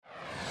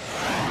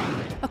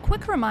A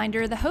quick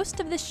reminder, the hosts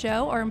of this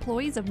show are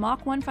employees of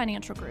Mach 1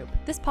 Financial Group.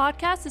 This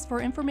podcast is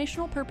for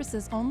informational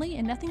purposes only,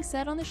 and nothing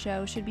said on the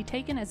show should be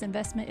taken as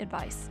investment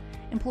advice.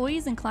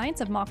 Employees and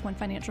clients of Mach 1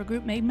 Financial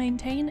Group may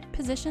maintain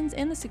positions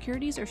in the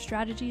securities or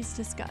strategies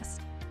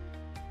discussed.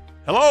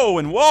 Hello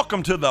and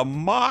welcome to the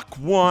Mach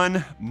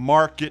 1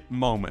 Market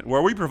Moment,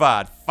 where we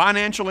provide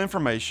financial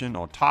information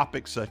on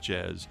topics such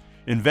as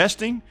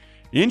investing,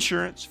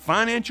 insurance,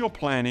 financial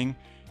planning,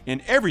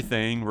 and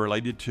everything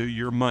related to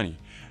your money.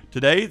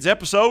 Today's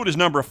episode is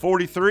number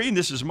 43, and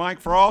this is Mike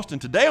Frost,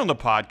 and today on the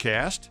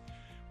podcast,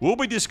 we'll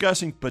be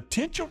discussing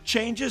potential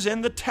changes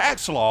in the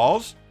tax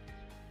laws,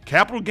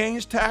 capital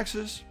gains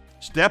taxes,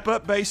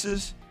 step-up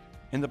bases,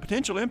 and the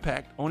potential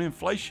impact on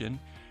inflation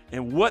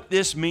and what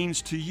this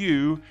means to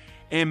you.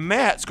 And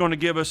Matt's going to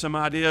give us some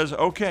ideas.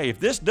 Okay, if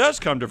this does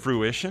come to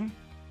fruition,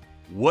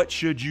 what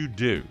should you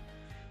do?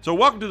 So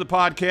welcome to the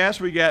podcast.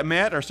 We got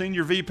Matt, our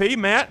senior VP.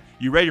 Matt,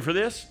 you ready for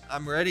this?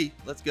 I'm ready.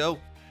 Let's go.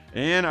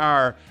 And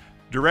our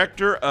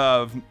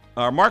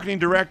marketing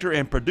director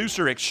and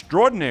producer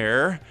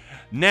extraordinaire,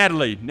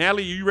 Natalie.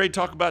 Natalie, you ready to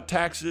talk about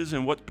taxes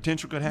and what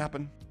potential could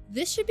happen?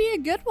 This should be a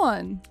good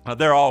one.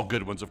 They're all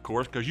good ones, of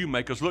course, because you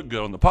make us look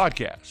good on the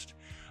podcast.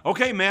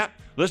 Okay, Matt,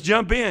 let's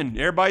jump in.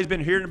 Everybody's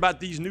been hearing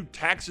about these new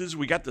taxes.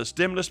 We got the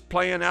stimulus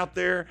plan out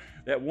there,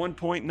 that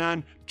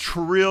 $1.9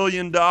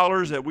 trillion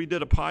that we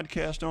did a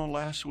podcast on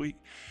last week.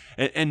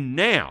 And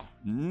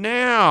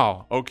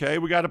now, okay,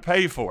 we got to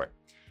pay for it.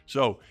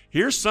 So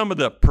here's some of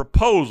the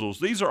proposals.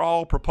 These are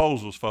all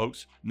proposals,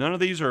 folks. None of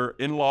these are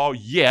in law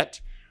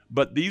yet,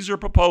 but these are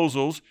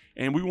proposals,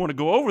 and we want to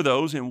go over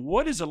those and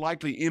what is the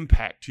likely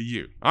impact to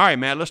you. All right,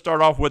 Matt, let's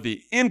start off with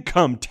the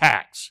income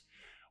tax.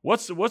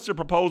 What's the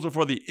proposal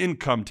for the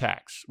income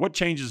tax? What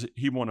changes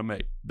they want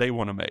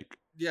to make?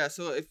 Yeah,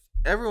 so if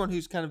everyone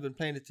who's kind of been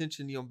paying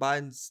attention,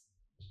 Biden's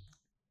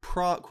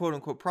quote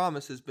unquote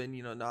promise has been,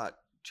 not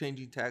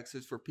changing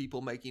taxes for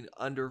people making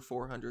under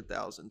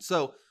 $400,000.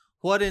 So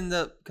what ends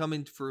up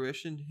coming to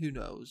fruition? Who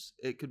knows?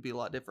 It could be a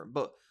lot different.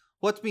 But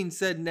what's being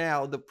said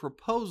now, the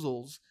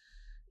proposals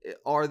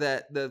are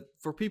that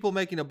for people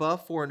making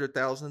above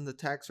 $400,000, the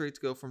tax rates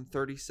go from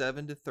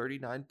 37 to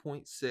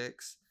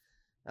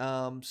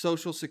 39.6.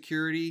 Social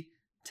Security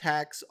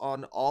tax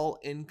on all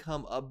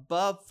income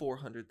above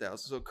 $400,000.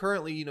 So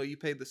currently, you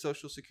pay the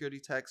Social Security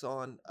tax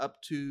on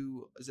up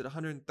to, is it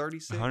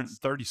 136?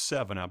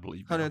 137, I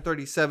believe.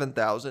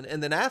 137,000.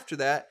 And then after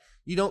that,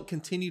 you don't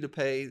continue to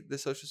pay the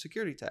Social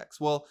Security tax.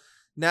 Well,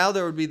 now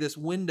there would be this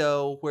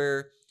window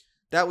where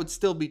that would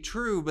still be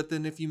true, but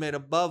then if you made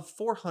above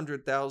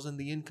 $400,000,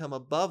 the income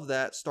above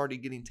that started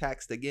getting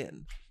taxed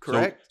again.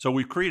 Correct? So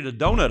we've created a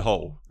donut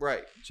hole.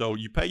 Right. So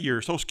you pay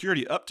your Social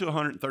Security up to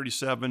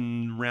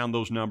 137, around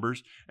those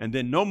numbers, and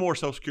then no more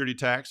Social Security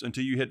tax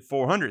until you hit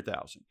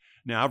 400,000.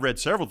 Now, I've read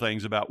several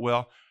things about,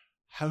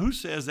 who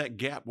says that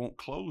gap won't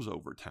close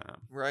over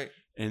time? Right.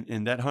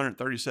 And that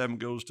 137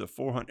 goes to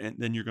 400, and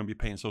then you're going to be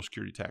paying Social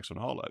Security tax on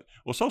all of it.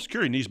 Well, Social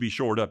Security needs to be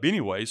shored up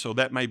anyway, so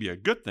that may be a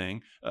good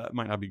thing. It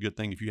might not be a good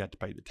thing if you have to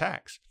pay the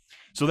tax.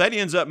 So that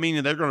ends up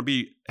meaning they're going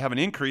to have an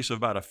increase of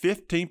about a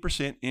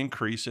 15%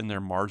 increase in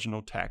their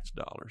marginal tax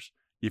dollars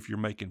if you're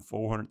making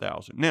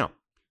 $400,000. Now,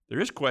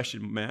 there is a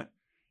question, Matt.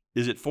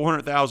 Is it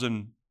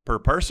 $400,000 per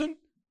person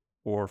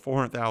or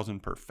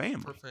 $400,000 per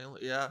family? Per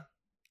family, yeah.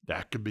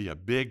 That could be a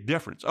big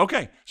difference.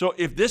 Okay, so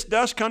if this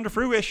does come to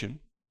fruition,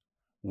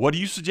 what do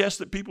you suggest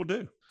that people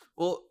do?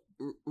 Well,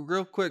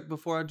 real quick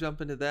before I jump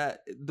into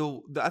that,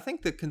 I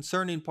think the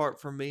concerning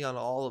part for me on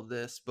all of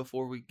this,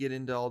 before we get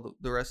into all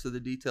the rest of the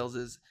details,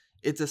 is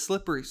it's a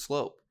slippery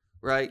slope,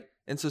 right?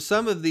 And so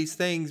some of these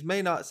things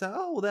may not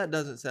sound, that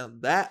doesn't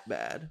sound that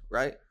bad,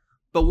 right?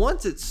 But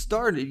once it's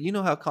started, you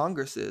know how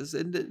Congress is.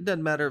 It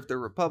doesn't matter if they're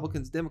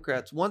Republicans,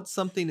 Democrats. Once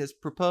something is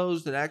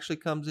proposed and actually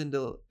comes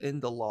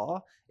into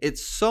law,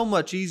 it's so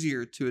much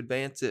easier to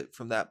advance it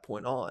from that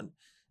point on.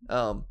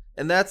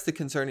 And that's the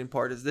concerning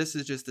part, is this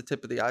is just the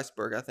tip of the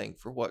iceberg, I think,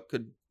 for what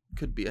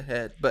could be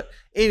ahead. But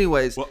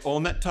anyways. Well,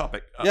 on that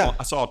topic, yeah.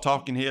 I saw a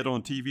talking head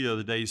on TV the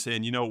other day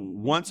saying,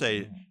 once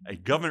a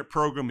government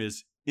program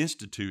is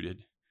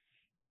instituted,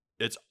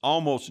 it's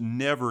almost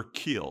never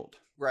killed.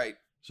 Right.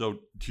 So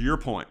to your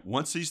point,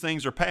 once these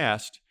things are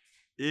passed,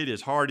 it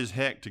is hard as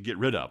heck to get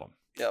rid of them.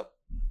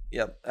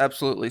 Yep,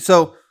 absolutely.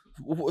 So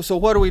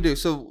what do we do?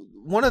 So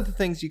one of the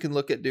things you can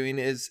look at doing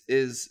is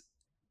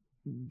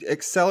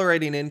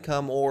accelerating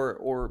income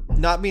or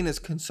not being as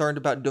concerned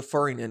about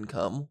deferring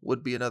income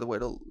would be another way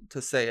to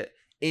say it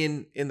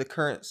in the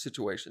current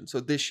situation.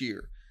 So this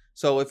year.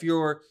 So if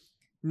you're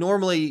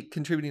normally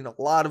contributing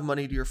a lot of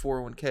money to your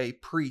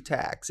 401k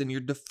pre-tax and you're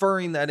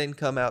deferring that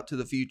income out to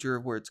the future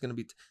where it's going to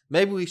be,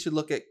 maybe we should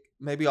look at,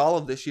 maybe all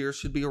of this year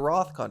should be a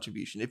Roth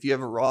contribution. If you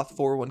have a Roth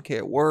 401k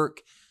at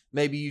work,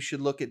 maybe you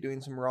should look at doing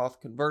some Roth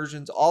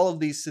conversions. All of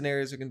these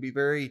scenarios are going to be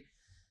very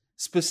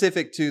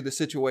specific to the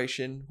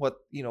situation, what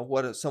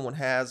someone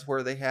has,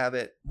 where they have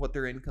it, what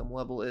their income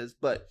level is.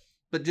 But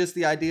just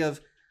the idea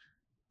of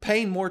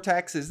paying more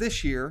taxes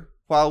this year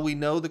while we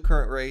know the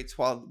current rates,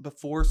 while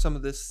before some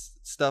of this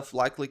stuff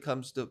likely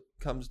comes to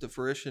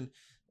fruition,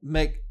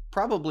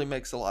 probably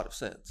makes a lot of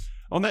sense.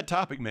 On that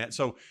topic, Matt,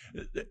 so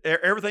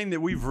everything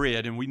that we've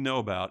read and we know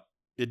about,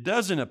 it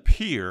doesn't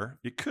appear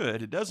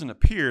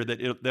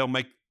that they'll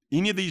make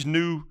any of these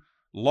new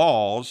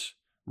laws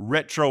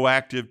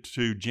retroactive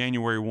to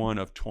January 1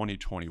 of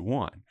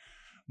 2021.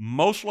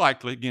 Most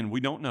likely, again, we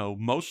don't know,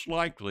 most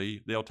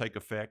likely they'll take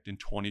effect in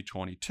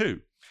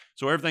 2022.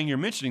 So everything you're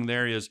mentioning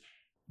there is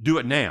do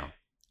it now.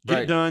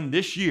 Get it done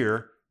this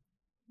year,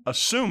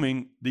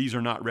 assuming these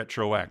are not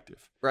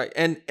retroactive. Right.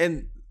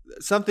 And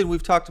something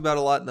we've talked about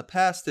a lot in the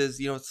past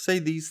is, say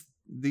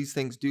these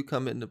things do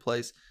come into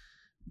place.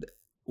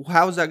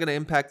 How is that going to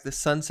impact the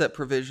sunset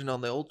provision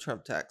on the old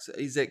Trump tax?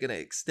 Is it going to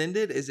extend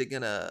it?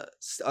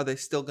 Are they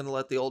still going to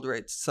let the old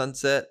rates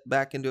sunset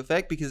back into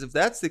effect? Because if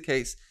that's the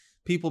case,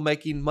 people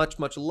making much,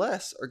 much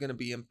less are going to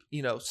be,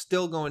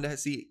 still going to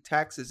see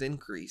taxes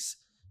increase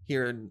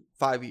here in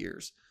 5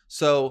 years.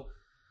 So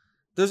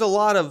there's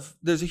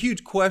a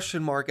huge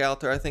question mark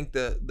out there. I think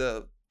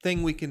the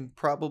thing we can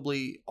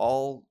probably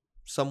all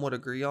somewhat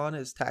agree on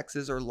is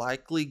taxes are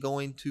likely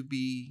going to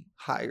be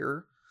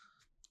higher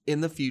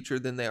in the future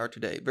than they are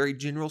today. Very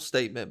general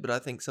statement, but I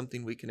think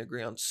something we can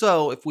agree on.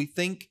 So if we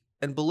think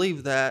and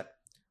believe that,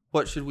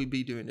 what should we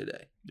be doing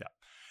today?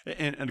 Yeah.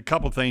 And a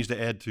couple of things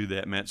to add to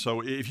that, Matt.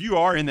 So if you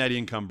are in that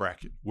income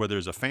bracket, whether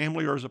as a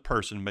family or as a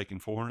person making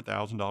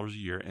 $400,000 a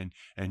year, and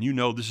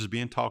this is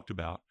being talked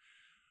about,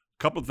 a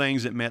couple of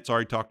things that Matt's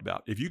already talked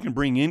about. If you can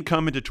bring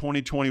income into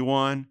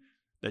 2021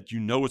 that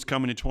is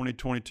coming in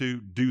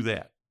 2022, do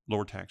that.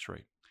 Lower tax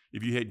rate.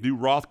 If you do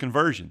Roth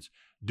conversions,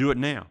 do it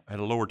now at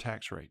a lower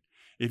tax rate.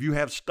 If you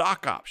have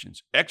stock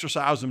options,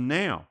 exercise them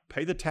now.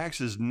 Pay the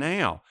taxes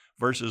now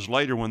versus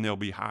later when they'll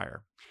be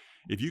higher.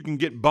 If you can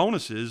get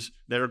bonuses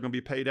that are going to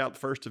be paid out the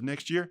first of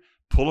next year,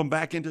 pull them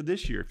back into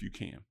this year if you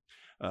can.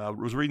 I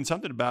was reading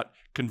something about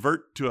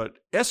convert to an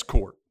S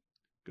corp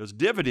because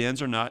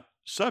dividends are not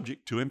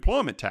subject to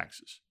employment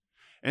taxes.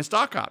 And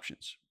stock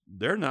options,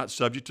 they're not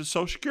subject to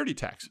Social Security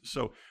taxes.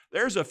 So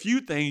there's a few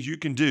things you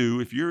can do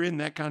if you're in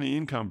that kind of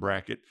income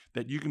bracket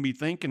that you can be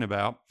thinking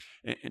about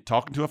and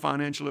talking to a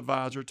financial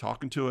advisor,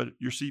 talking to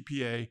your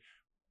CPA.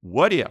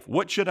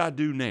 What should I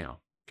do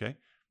now? Okay.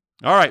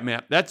 All right,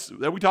 Matt,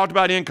 we talked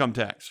about income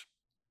tax.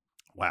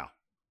 Wow.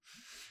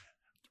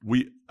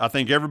 I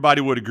think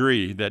everybody would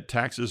agree that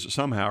taxes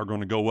somehow are going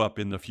to go up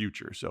in the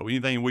future. So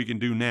anything we can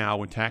do now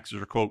when taxes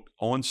are, quote,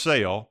 on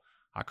sale,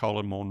 I call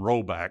them on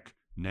rollback,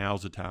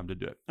 now's the time to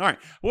do it. All right.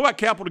 What about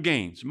capital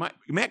gains?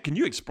 Matt, can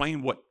you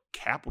explain what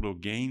capital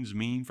gains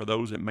mean for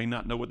those that may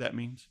not know what that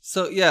means?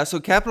 So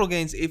capital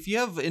gains, if you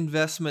have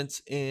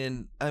investments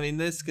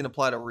this can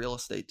apply to real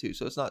estate too.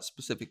 So it's not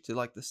specific to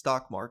like the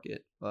stock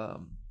market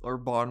or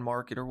bond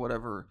market or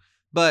whatever.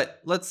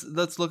 But let's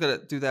look at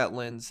it through that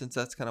lens, since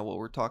that's kind of what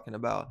we're talking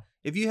about.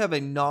 If you have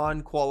a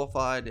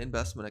non-qualified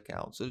investment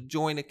account, so a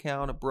joint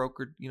account, a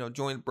broker,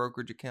 joint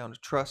brokerage account, a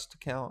trust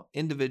account,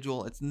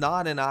 individual, it's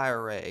not an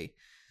IRA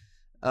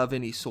of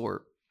any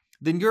sort,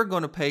 then you're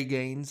going to pay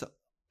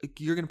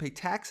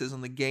taxes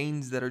on the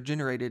gains that are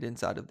generated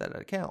inside of that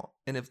account.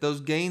 And if those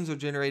gains are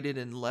generated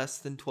in less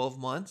than 12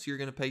 months, you're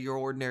going to pay your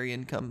ordinary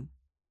income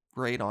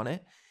rate on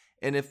it.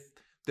 And if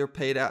they're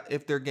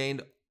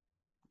gained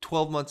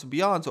 12 months and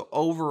beyond, so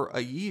over a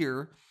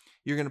year,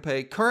 you're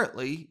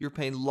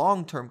paying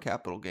long-term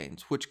capital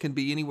gains, which can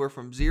be anywhere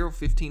from 0,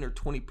 15, or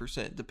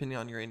 20%, depending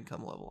on your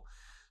income level.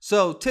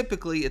 So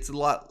typically it's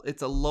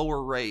a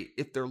lower rate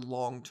if they're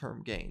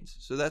long-term gains.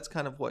 So that's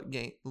kind of what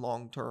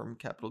long-term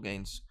capital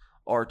gains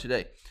are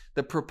today.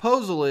 The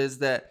proposal is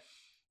that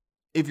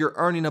if you're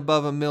earning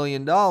above $1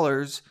 million,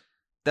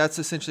 that's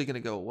essentially going to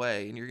go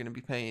away, and you're going to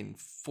be paying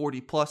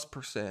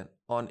 40+%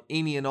 on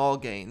any and all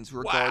gains,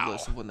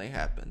 regardless of when they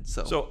happen.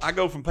 So I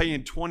go from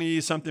paying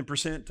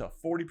 20-something% to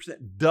 40%,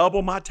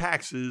 double my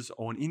taxes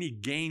on any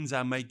gains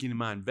I'm making in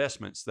my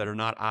investments that are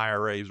not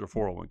IRAs or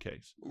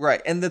 401ks.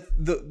 Right, and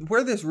the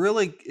where this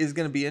really is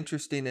going to be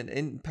interesting and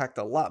impact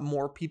a lot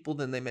more people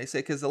than they may say,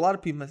 because a lot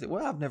of people may say,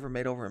 "Well, I've never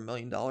made over $1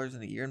 million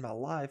in a year in my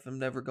life. I'm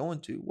never going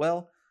to."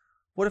 Well,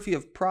 what if you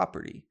have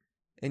property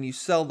and you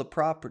sell the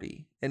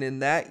property, and in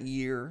that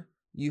year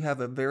you have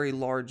a very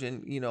large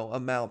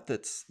amount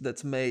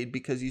that's made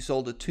because you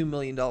sold a $2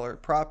 million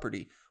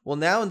property? Well,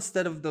 now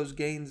instead of those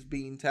gains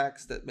being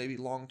taxed at maybe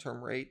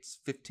long-term rates,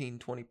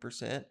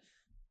 15-20%,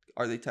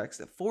 are they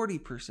taxed at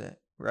 40%?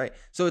 Right?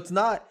 So it's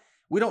not.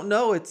 We don't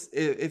know if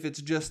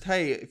it's just,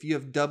 hey, if you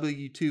have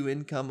W-2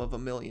 income of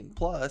 $1 million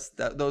plus,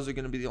 that those are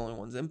going to be the only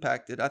ones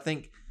impacted. I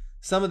think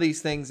some of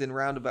these things in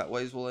roundabout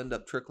ways will end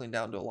up trickling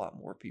down to a lot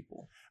more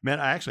people.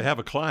 Man, I actually have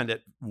a client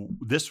that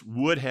this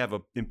would have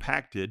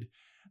impacted.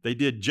 They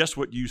did just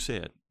what you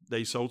said.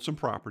 They sold some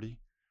property,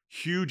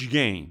 huge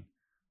gain,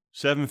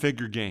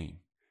 7-figure gain.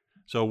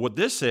 So what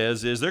this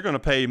says is they're going to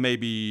pay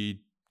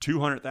maybe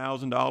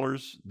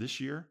 $200,000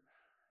 this year.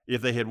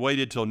 If they had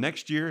waited till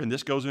next year and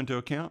this goes into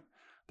account,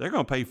 they're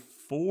going to pay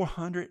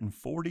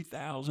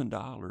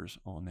 $440,000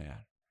 on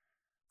that.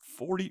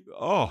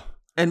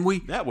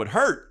 That would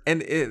hurt.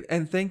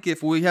 And think,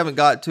 if we haven't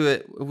got to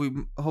it, we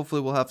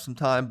hopefully we'll have some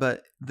time,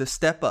 but the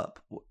step up.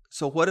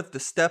 So what if the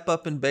step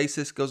up in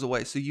basis goes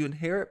away? So you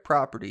inherit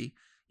property,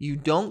 you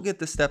don't get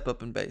the step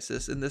up in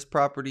basis, and this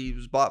property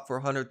was bought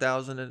for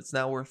 $100,000 and it's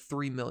now worth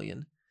 $3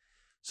 million.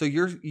 So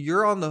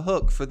you're on the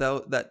hook for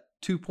that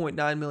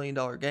 $2.9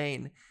 million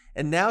gain.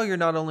 And now you're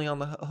not only on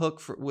the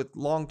hook with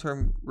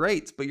long-term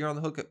rates, but you're on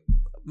the hook at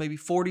maybe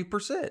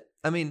 40%.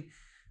 I mean,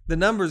 the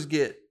numbers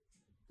get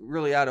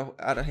really out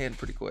of hand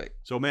pretty quick.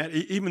 So, Matt,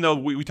 even though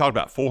we talked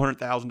about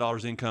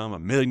 $400,000 income,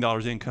 $1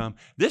 million income,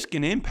 this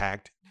can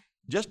impact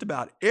just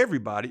about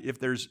everybody if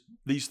there's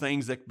these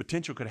things that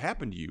potential could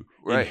happen to you.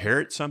 Right.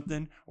 Inherit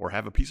something or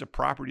have a piece of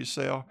property to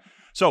sell.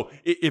 So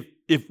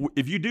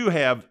if you do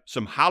have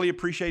some highly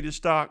appreciated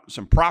stock,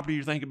 some property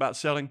you're thinking about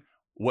selling,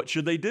 what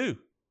should they do?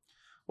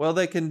 Well,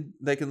 they can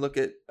look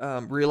at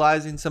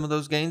realizing some of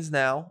those gains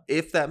now,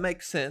 if that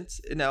makes sense.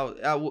 Now,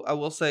 I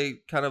will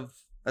say, kind of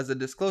as a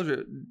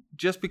disclosure,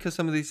 just because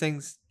some of these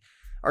things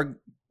are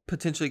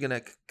potentially going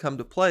to come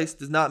to place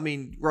does not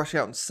mean rush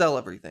out and sell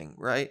everything,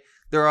 right?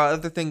 There are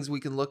other things we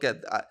can look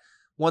at.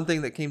 One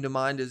thing that came to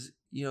mind is,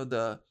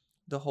 the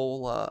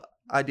whole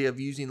idea of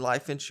using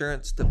life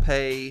insurance to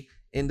pay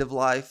end of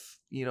life.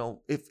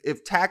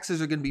 If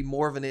taxes are going to be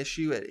more of an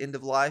issue at end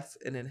of life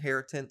and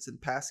inheritance and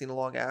passing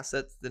along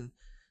assets than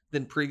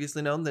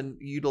previously known, then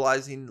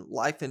utilizing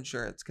life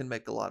insurance can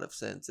make a lot of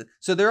sense.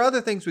 So there are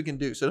other things we can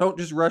do. So don't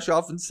just rush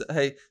off and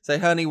say,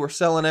 honey, we're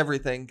selling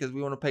everything because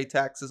we want to pay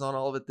taxes on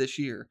all of it this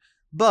year.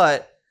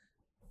 But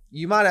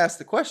you might ask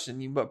the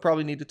question, you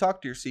probably need to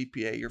talk to your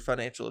CPA, your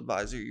financial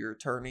advisor, your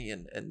attorney,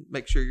 and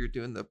make sure you're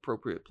doing the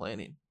appropriate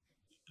planning.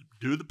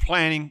 Do the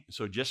planning,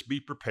 so just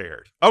be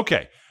prepared.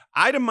 Okay.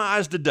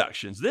 Itemized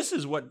deductions. This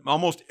is what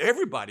almost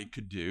everybody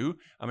could do.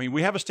 I mean,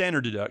 we have a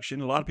standard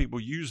deduction. A lot of people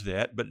use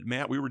that. But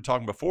Matt, we were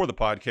talking before the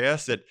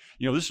podcast that,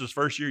 this was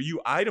first year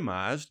you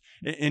itemized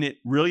and it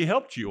really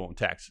helped you on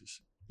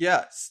taxes.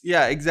 Yes.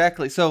 Yeah,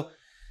 exactly. So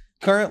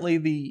currently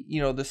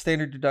the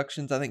standard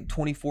deductions, I think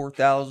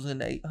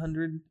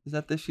 24,800 is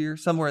that this year,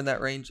 somewhere in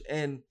that range.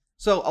 And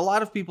so a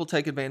lot of people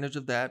take advantage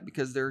of that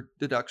because their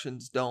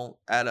deductions don't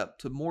add up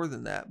to more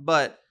than that.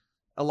 But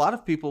a lot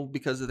of people,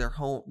 because of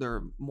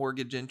their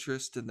mortgage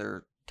interest and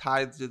their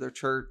tithes to their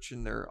church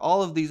and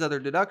all of these other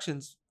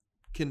deductions,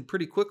 can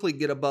pretty quickly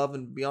get above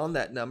and beyond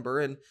that number.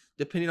 And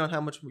depending on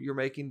how much you're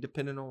making,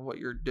 depending on what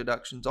your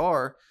deductions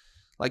are,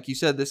 like you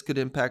said, this could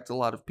impact a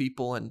lot of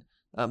people. And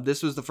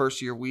this was the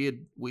first year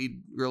we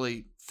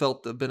really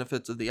felt the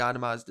benefits of the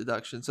itemized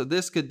deduction. So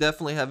this could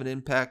definitely have an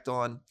impact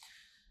on,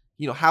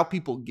 how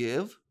people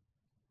give.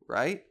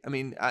 Right? I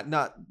mean,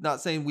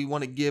 not saying we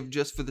want to give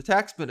just for the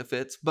tax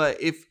benefits, but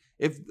if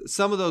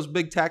some of those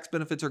big tax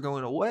benefits are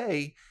going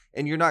away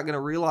and you're not going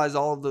to realize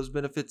all of those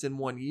benefits in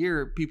 1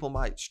 year, people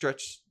might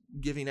stretch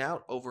giving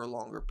out over a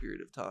longer period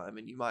of time.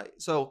 And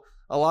so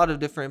a lot of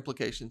different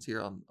implications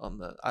here on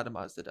the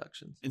itemized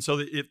deductions. And so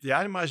if the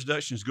itemized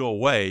deductions go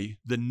away,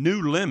 the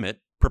new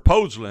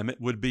proposed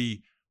limit would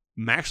be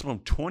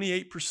maximum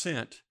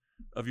 28%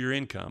 of your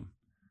income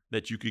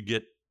that you could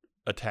get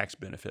a tax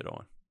benefit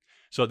on.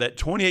 So that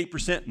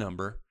 28%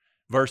 number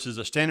versus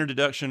a standard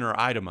deduction or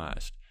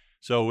itemized.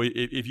 So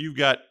if you've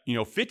got,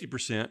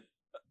 50%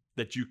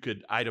 that you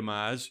could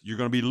itemize, you're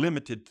going to be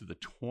limited to the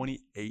 28%.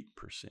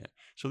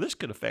 So this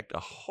could affect a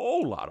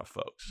whole lot of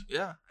folks.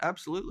 Yeah,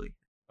 absolutely.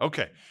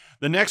 Okay.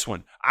 The next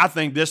one, I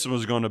think this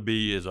was going to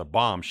be is a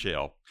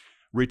bombshell.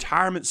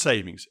 Retirement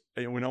savings.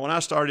 When I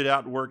started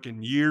out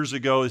working years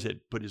ago, they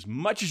said, put as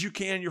much as you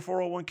can in your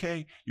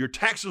 401k. Your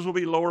taxes will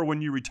be lower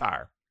when you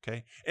retire.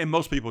 Okay. And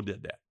most people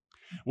did that.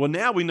 Well,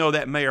 now we know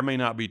that may or may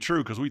not be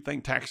true because we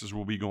think taxes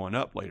will be going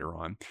up later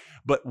on.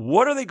 But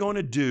what are they going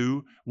to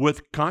do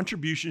with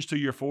contributions to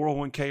your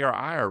 401k or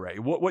IRA?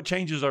 What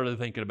changes are they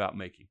thinking about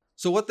making?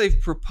 So what they've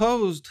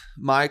proposed,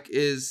 Mike,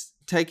 is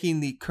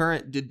taking the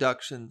current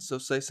deductions. So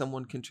say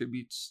someone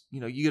contributes,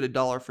 you get a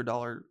dollar for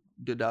dollar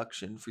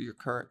deduction for your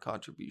current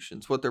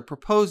contributions. What they're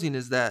proposing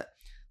is that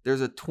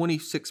there's a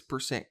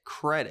 26%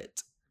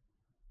 credit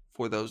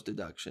for those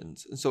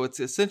deductions. And so it's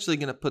essentially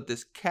going to put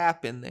this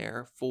cap in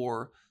there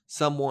for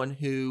someone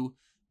who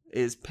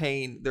is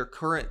paying their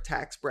current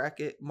tax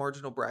bracket,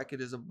 marginal bracket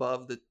is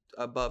above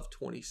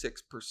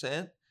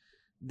 26%.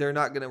 They're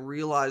not going to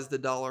realize the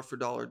dollar for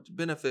dollar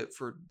benefit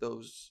for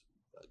those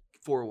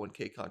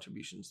 401k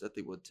contributions that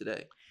they would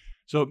today.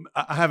 So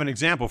I have an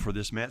example for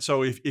this, Matt.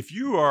 So if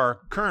you are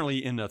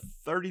currently in a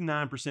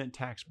 39%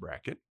 tax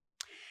bracket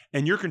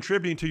and you're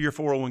contributing to your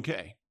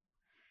 401k,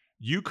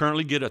 you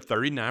currently get a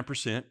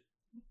 39%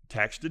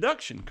 tax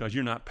deduction because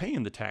you're not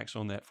paying the tax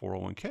on that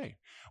 401k.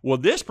 Well,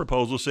 this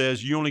proposal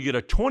says you only get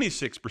a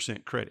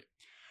 26% credit.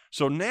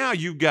 So now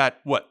you've got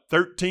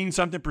 13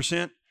 something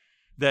percent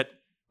that,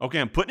 okay,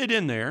 I'm putting it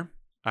in there.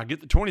 I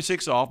get the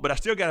 26 off, but I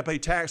still got to pay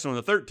tax on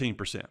the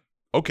 13%.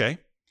 Okay.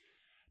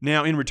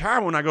 Now in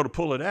retirement, when I go to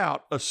pull it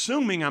out,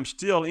 assuming I'm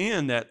still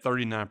in that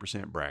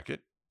 39%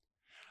 bracket,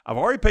 I've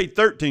already paid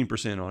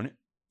 13% on it.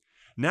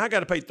 Now I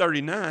got to pay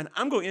 39.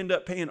 I'm going to end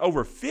up paying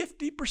over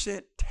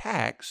 50%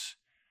 tax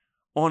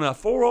on a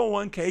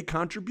 401k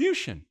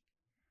contribution.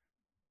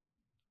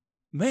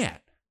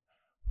 Matt,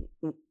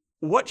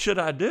 what should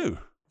I do?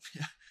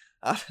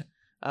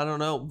 I don't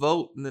know.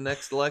 Vote in the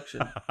next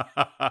election.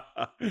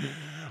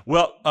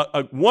 Well,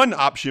 one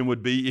option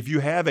would be if you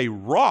have a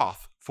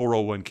Roth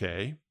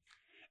 401k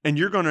and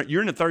you're in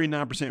the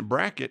 39%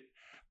 bracket,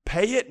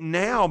 pay it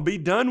now, be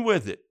done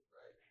with it.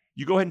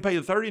 You go ahead and pay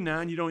the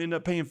 39, you don't end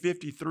up paying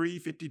 53,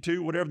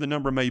 52, whatever the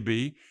number may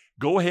be.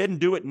 Go ahead and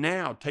do it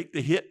now. Take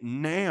the hit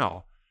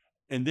now.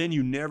 And then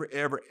you never,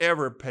 ever,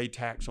 ever pay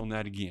tax on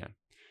that again.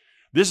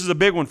 This is a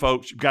big one,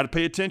 folks. You've got to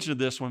pay attention to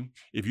this one.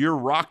 If you're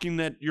rocking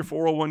your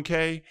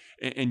 401k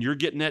and you're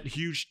getting that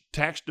huge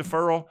tax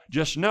deferral,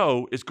 just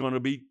know it's going to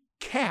be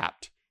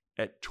capped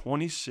at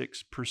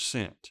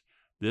 26%.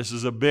 This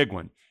is a big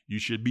one. You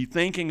should be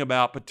thinking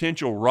about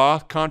potential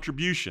Roth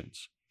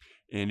contributions.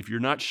 And if you're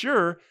not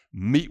sure,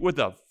 meet with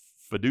a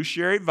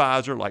fiduciary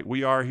advisor like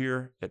we are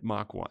here at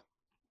Mach 1.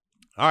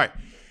 All right.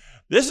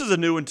 This is a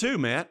new one too,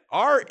 Matt.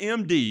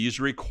 RMDs,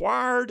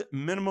 required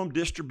minimum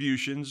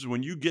distributions,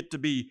 when you get to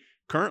be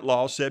current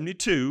law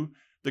 72,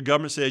 the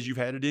government says you've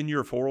had it in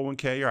your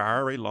 401k or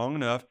IRA long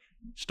enough,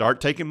 start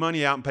taking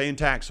money out and paying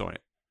tax on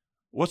it.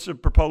 What's the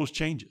proposed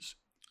changes?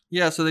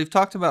 Yeah, so they've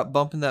talked about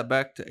bumping that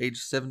back to age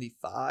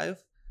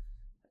 75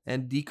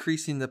 and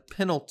decreasing the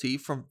penalty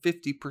from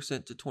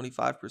 50% to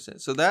 25%.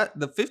 So that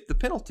the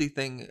penalty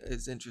thing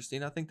is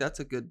interesting. I think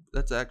that's an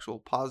actual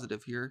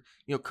positive here.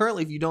 You know,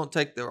 currently if you don't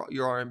take your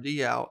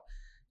RMD out,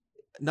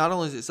 not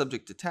only is it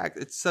subject to tax,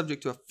 it's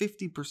subject to a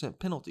 50%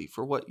 penalty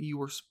for what you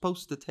were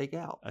supposed to take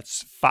out.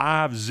 That's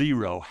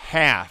 50,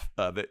 half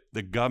of it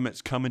the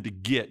government's coming to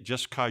get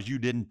just because you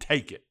didn't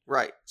take it.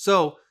 Right.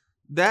 So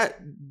that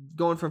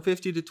going from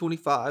 50 to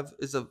 25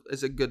 is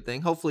a good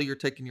thing. Hopefully you're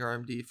taking your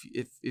RMD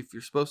if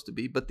you're supposed to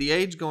be. But the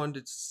age going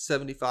to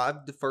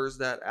 75 defers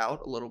that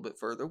out a little bit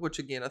further, which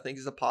again I think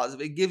is a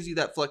positive. It gives you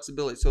that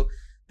flexibility. So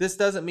this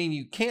doesn't mean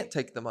you can't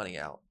take the money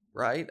out.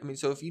 Right? I mean,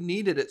 so if you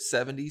need it at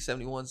 70,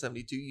 71,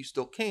 72, you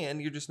still can.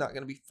 You're just not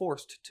going to be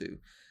forced to.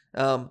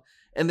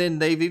 And then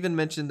they've even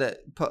mentioned that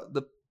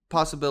the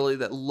possibility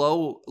that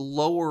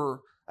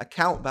lower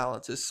account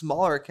balances,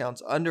 smaller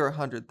accounts under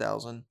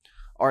 100,000,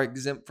 are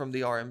exempt from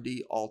the RMD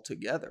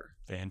altogether.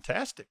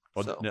 Fantastic.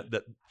 Well,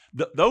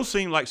 So- those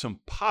seem like some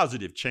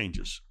positive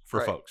changes for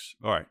Right. folks.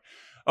 All right.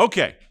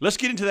 Okay, let's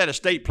get into that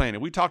estate planning.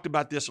 We talked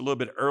about this a little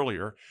bit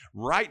earlier.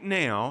 Right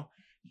now,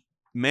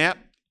 Matt,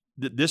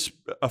 this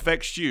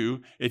affects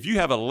you. If you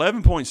have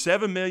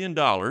 $11.7 million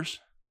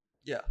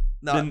Yeah.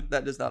 Then-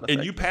 That does not affect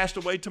and you me. passed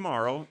away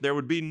tomorrow, there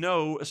would be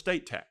no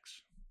estate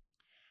tax.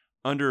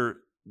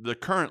 Under the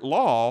current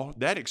law,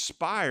 that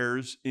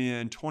expires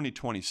in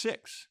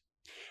 2026.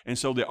 And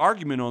so the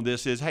argument on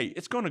this is, hey,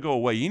 it's going to go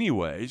away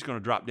anyway. It's going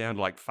to drop down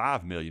to like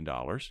 $5 million.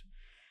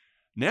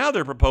 Now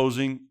they're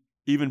proposing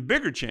even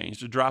bigger change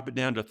to drop it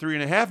down to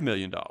 $3.5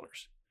 million.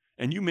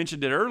 And you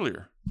mentioned it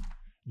earlier.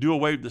 Do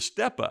away with the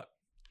step up.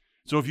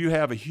 So if you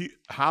have a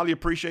highly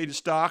appreciated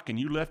stock and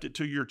you left it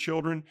to your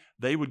children,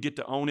 they would get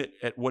to own it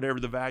at whatever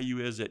the value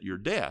is at your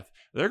death.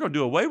 They're going to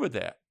do away with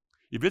that.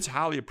 If it's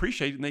highly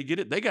appreciated and they get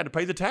it, they got to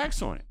pay the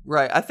tax on it.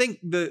 Right. I think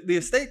the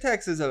estate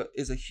tax is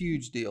a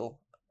huge deal,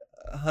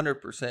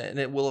 100%, and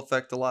it will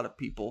affect a lot of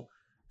people,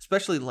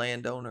 especially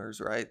landowners.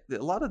 Right. A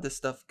lot of this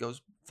stuff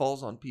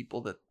falls on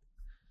people that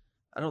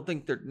I don't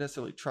think they're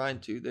necessarily trying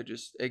to. They're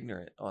just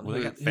ignorant on Well,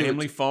 they got who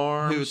family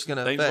farms, who it's going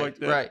to things affect. like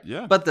that. Right.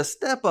 Yeah. But the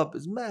step up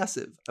is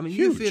massive. I mean,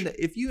 Huge.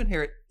 if you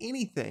inherit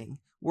anything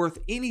worth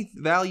any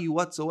value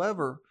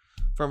whatsoever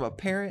from a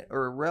parent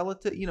or a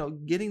relative,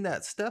 getting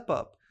that step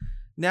up,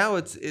 now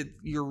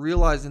you're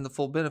realizing the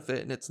full benefit,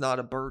 and it's not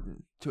a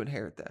burden to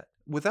inherit that.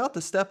 Without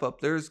the step up,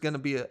 there's going to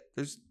be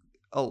there's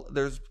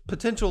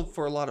potential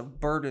for a lot of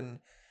burden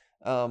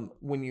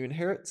when you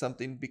inherit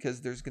something,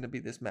 because there's going to be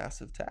this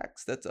massive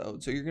tax that's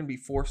owed. So you're going to be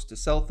forced to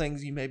sell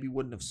things you maybe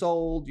wouldn't have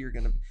sold.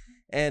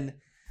 I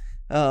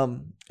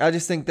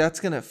just think that's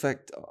going to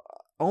affect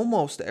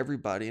almost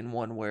everybody in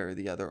one way or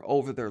the other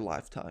over their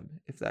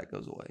lifetime if that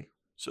goes away.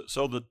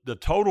 So the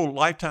total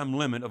lifetime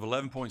limit of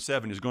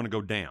 11.7 is going to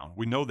go down.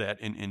 We know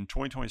that in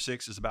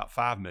 2026 is about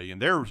 5 million.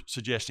 They're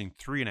suggesting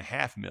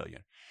 3.5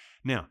 million.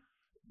 Now,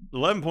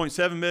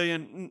 11.7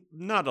 million,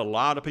 not a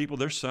lot of people.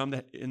 There's some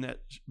that in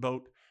that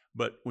boat.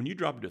 But when you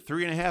drop it to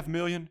 3.5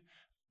 million,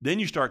 then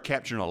you start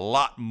capturing a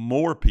lot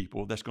more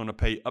people that's going to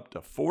pay up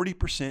to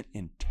 40%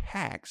 in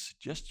tax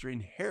just to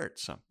inherit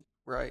something.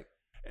 Right.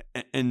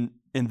 And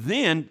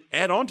then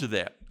add on to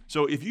that.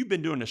 So if you've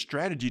been doing a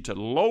strategy to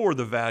lower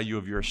the value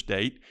of your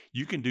estate,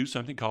 you can do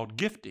something called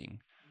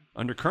gifting.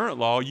 Under current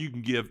law,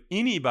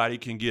 anybody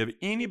can give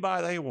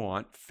anybody they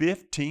want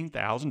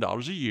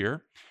 $15,000 a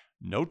year.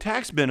 No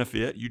tax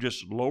benefit. You're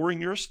just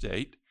lowering your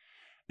estate.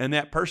 And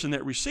that person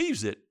that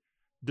receives it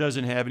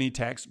doesn't have any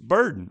tax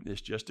burden. It's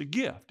just a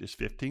gift. It's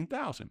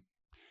 $15,000.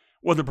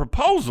 Well, the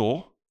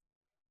proposal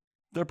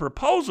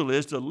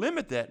is to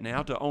limit that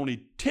now to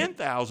only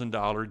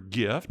 $10,000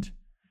 gift,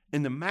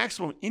 and the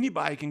maximum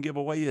anybody can give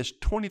away is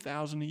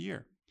 $20,000 a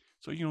year.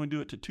 So you can only do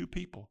it to two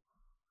people.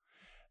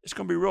 It's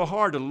going to be real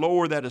hard to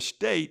lower that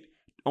estate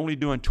only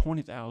doing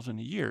 $20,000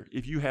 a year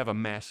if you have a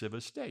massive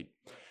estate.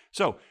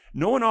 So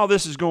knowing all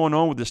this is going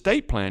on with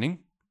estate planning,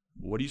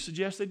 What do you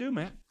suggest they do,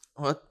 Matt?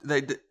 Well,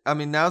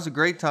 now's a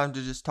great time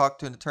to just talk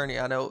to an attorney.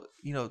 I know,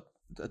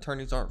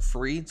 attorneys aren't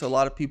free, so a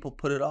lot of people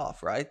put it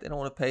off, right? They don't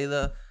want to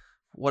pay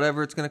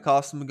whatever it's going to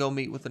cost them to go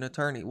meet with an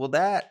attorney. Well,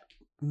 that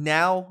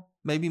now,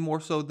 maybe more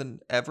so than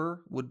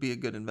ever, would be a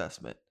good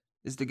investment,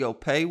 is to go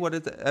pay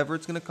whatever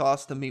it's going to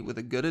cost to meet with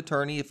a good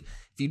attorney. If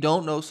you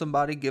don't know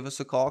somebody, give us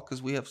a call,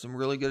 because we have some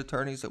really good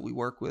attorneys that we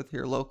work with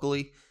here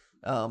locally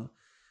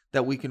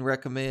that we can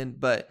recommend.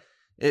 But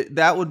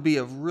that would be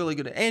a really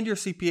good, and your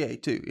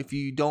CPA too. If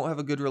you don't have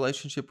a good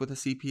relationship with a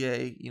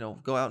CPA,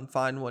 go out and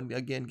find one.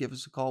 Again, give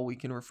us a call. We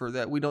can refer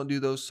that. We don't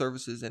do those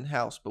services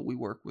in-house, but we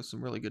work with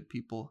some really good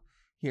people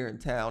here in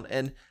town.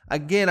 And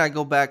again, I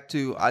go back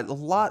to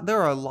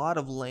there are a lot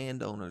of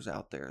landowners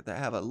out there that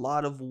have a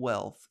lot of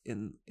wealth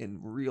in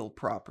real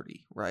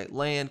property, right?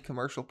 Land,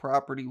 commercial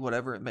property,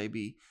 whatever it may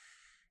be.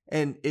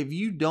 And if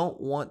you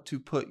don't want to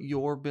put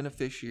your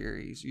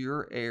beneficiaries,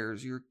 your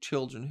heirs, your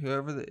children,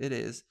 whoever it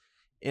is,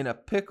 in a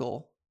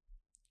pickle,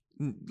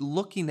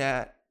 looking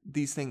at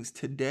these things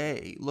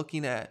today,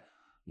 looking at,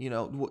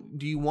 do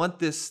you want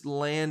this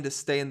land to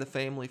stay in the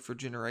family for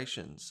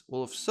generations?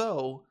 Well, if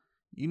so,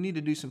 you need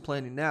to do some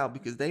planning now,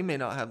 because they may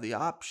not have the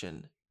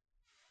option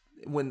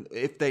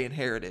if they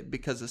inherit it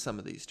because of some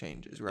of these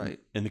changes, right?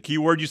 And the key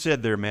word you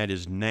said there, Matt,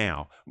 is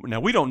now.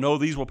 Now, we don't know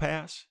these will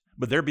pass,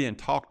 but they're being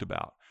talked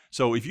about.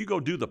 So if you go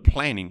do the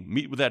planning,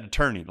 meet with that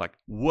attorney, like,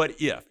 what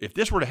if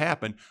this were to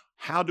happen,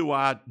 how do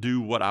I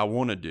do what I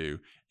want to do,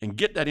 and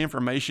get that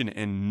information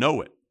and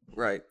know it?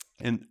 Right.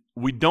 And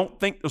we don't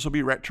think this will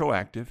be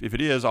retroactive. If it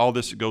is, all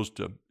this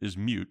is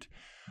mute.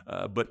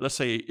 But let's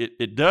say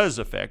it does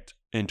affect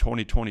in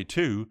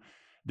 2022,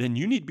 then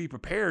you need to be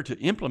prepared to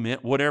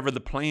implement whatever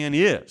the plan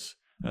is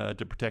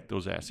to protect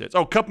those assets.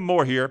 Oh, a couple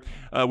more here.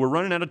 We're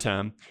running out of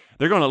time.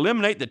 They're going to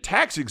eliminate the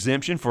tax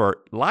exemption for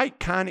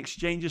like-kind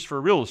exchanges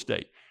for real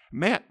estate.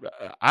 Matt,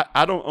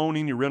 I don't own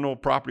any rental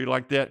property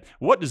like that.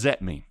 What does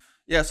that mean?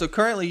 Yeah, so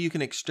currently you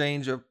can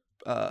exchange an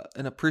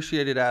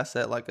appreciated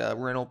asset like a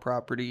rental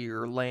property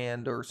or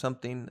land or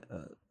something,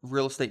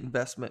 real estate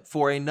investment,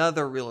 for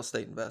another real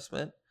estate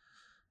investment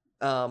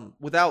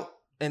without,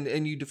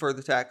 and you defer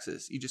the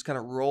taxes. You just kind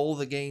of roll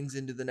the gains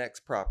into the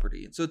next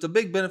property. And so it's a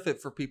big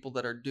benefit for people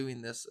that are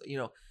doing this,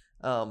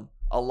 a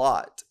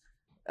lot.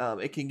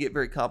 It can get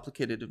very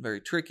complicated and very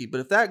tricky, but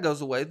if that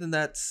goes away, then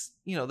that's,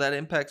 that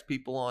impacts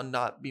people on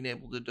not being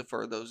able to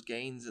defer those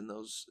gains in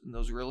those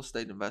real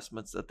estate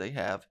investments that they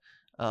have.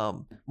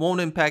 Won't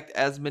impact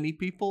as many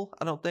people,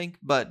 I don't think,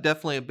 but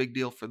definitely a big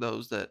deal for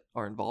those that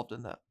are involved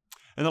in that.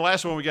 And the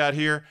last one we got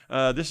here,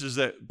 this is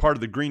part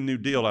of the Green New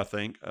Deal, I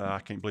think. I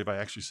can't believe I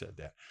actually said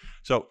that.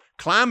 So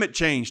climate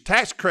change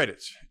tax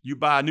credits. You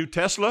buy a new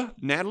Tesla,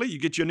 Natalie, you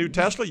get you a new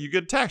Tesla, you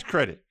get a tax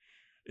credit.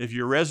 If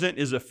your resident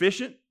is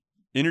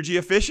energy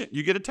efficient,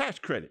 you get a tax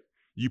credit.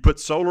 You put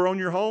solar on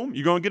your home,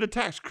 you're going to get a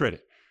tax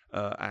credit.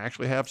 I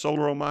actually have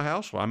solar on my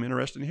house, so I'm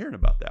interested in hearing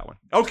about that one.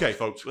 Okay,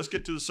 folks, let's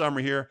get to the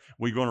summary here.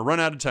 We're going to run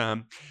out of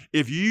time.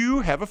 If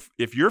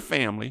your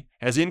family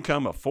has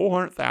income of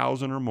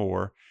 $400,000 or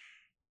more,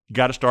 you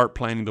got to start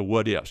planning the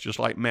what ifs. Just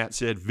like Matt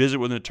said, visit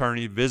with an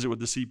attorney, visit with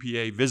the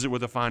CPA, visit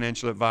with a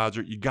financial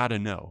advisor. You got to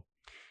know.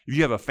 If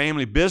you have a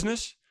family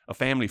business, a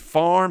family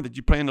farm that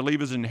you plan to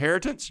leave as an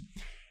inheritance,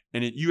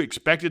 and you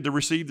expected to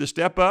receive the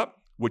step up,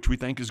 which we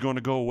think is going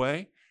to go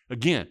away,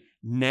 again,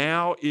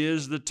 now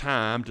is the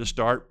time to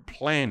start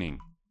planning.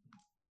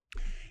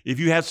 If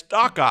you have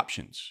stock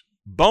options,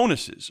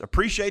 bonuses,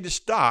 appreciated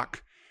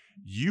stock,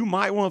 you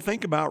might want to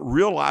think about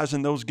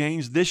realizing those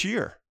gains this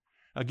year.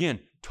 Again,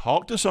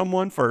 talk to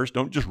someone first.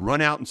 Don't just run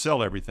out and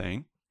sell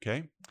everything,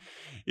 okay?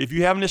 If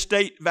you have an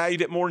estate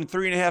valued at more than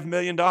 $3.5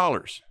 million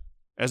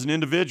as an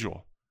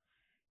individual,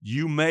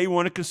 you may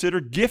want to consider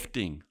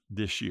gifting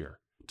this year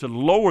to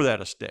lower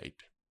that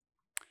estate.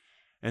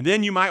 And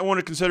then you might want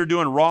to consider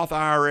doing Roth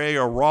IRA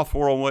or Roth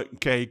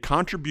 401k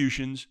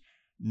contributions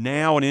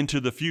now and into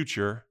the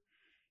future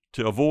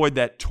to avoid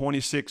that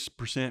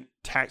 26%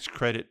 tax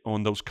credit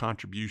on those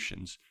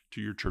contributions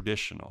to your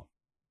traditional.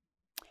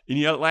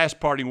 Any other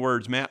last parting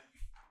words, Matt?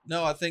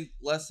 No, I think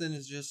lesson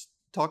is just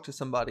talk to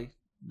somebody.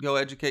 Go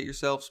educate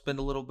yourself, spend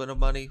a little bit of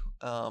money.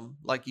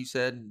 Like you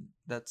said,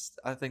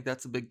 I think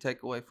that's a big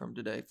takeaway from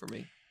today for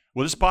me.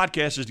 Well, this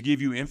podcast is to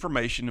give you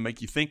information to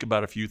make you think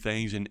about a few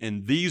things,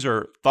 and these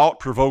are thought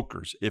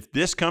provokers. If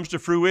this comes to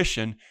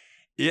fruition,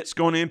 it's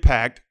going to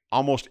impact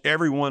almost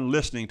everyone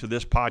listening to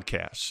this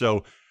podcast.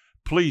 So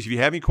please, if you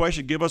have any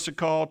questions, give us a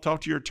call,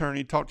 talk to your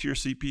attorney, talk to your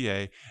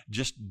CPA.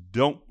 Just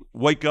don't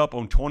wake up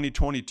on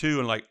 2022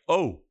 and like,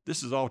 oh,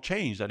 this has all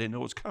changed. I didn't know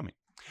it was coming.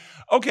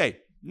 Okay,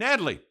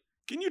 Natalie,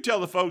 can you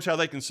tell the folks how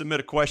they can submit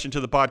a question to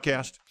the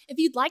podcast? If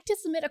you'd like to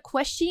submit a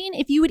question,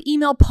 if you would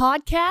email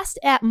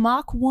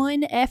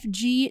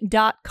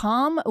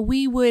podcast@mach1fg.com,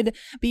 we would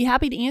be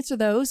happy to answer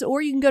those.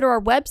 Or you can go to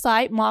our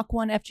website,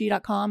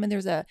 mach1fg.com, and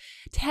there's a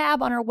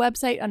tab on our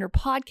website under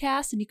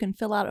podcast, and you can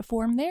fill out a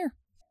form there.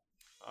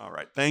 All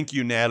right. Thank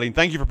you, Natalie. And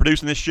thank you for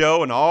producing this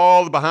show and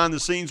all the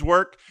behind-the-scenes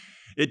work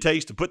it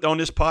takes to put on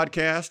this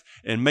podcast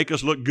and make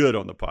us look good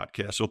on the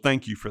podcast. So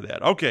thank you for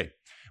that. Okay.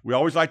 We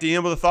always like to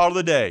end with a thought of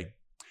the day.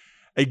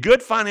 A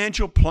good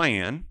financial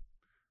plan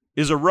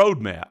is a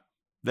roadmap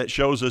that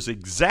shows us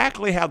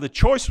exactly how the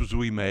choices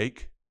we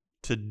make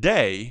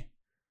today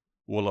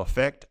will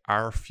affect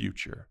our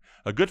future.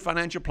 A good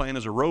financial plan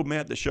is a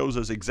roadmap that shows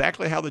us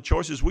exactly how the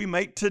choices we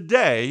make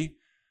today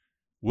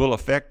will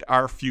affect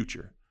our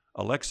future.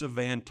 Alexa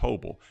Van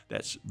Tobel.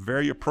 That's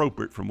very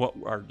appropriate from what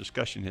our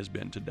discussion has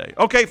been today.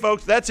 Okay,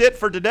 folks, that's it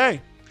for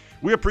today.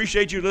 We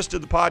appreciate you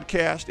listening to the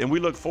podcast, and we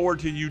look forward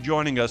to you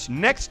joining us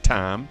next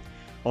time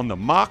on the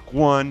Mach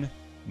 1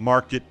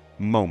 Market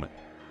Moment.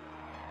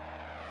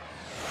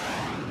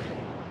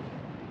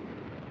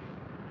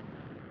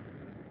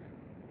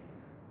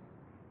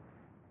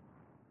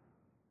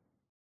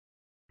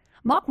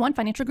 Mach 1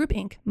 Financial Group,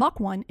 Inc.,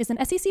 Mach 1, is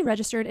an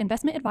SEC-registered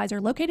investment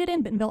advisor located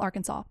in Bentonville,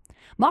 Arkansas.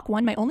 Mach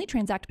 1 may only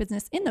transact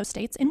business in those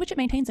states in which it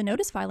maintains a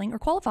notice filing or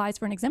qualifies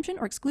for an exemption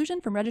or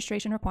exclusion from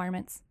registration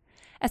requirements.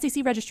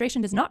 SEC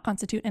registration does not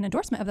constitute an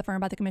endorsement of the firm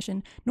by the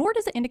Commission, nor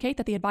does it indicate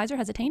that the advisor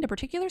has attained a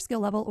particular skill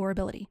level or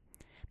ability.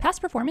 Past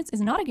performance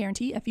is not a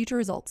guarantee of future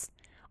results.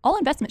 All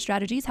investment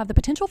strategies have the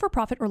potential for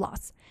profit or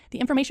loss. The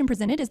information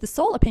presented is the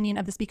sole opinion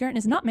of the speaker and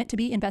is not meant to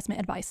be investment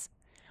advice.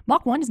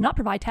 Mach 1 does not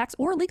provide tax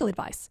or legal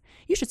advice.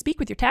 You should speak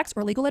with your tax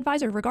or legal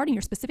advisor regarding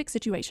your specific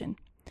situation.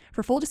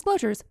 For full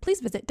disclosures,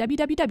 please visit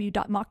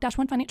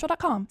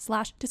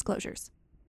www.mach-1financial.com/disclosures.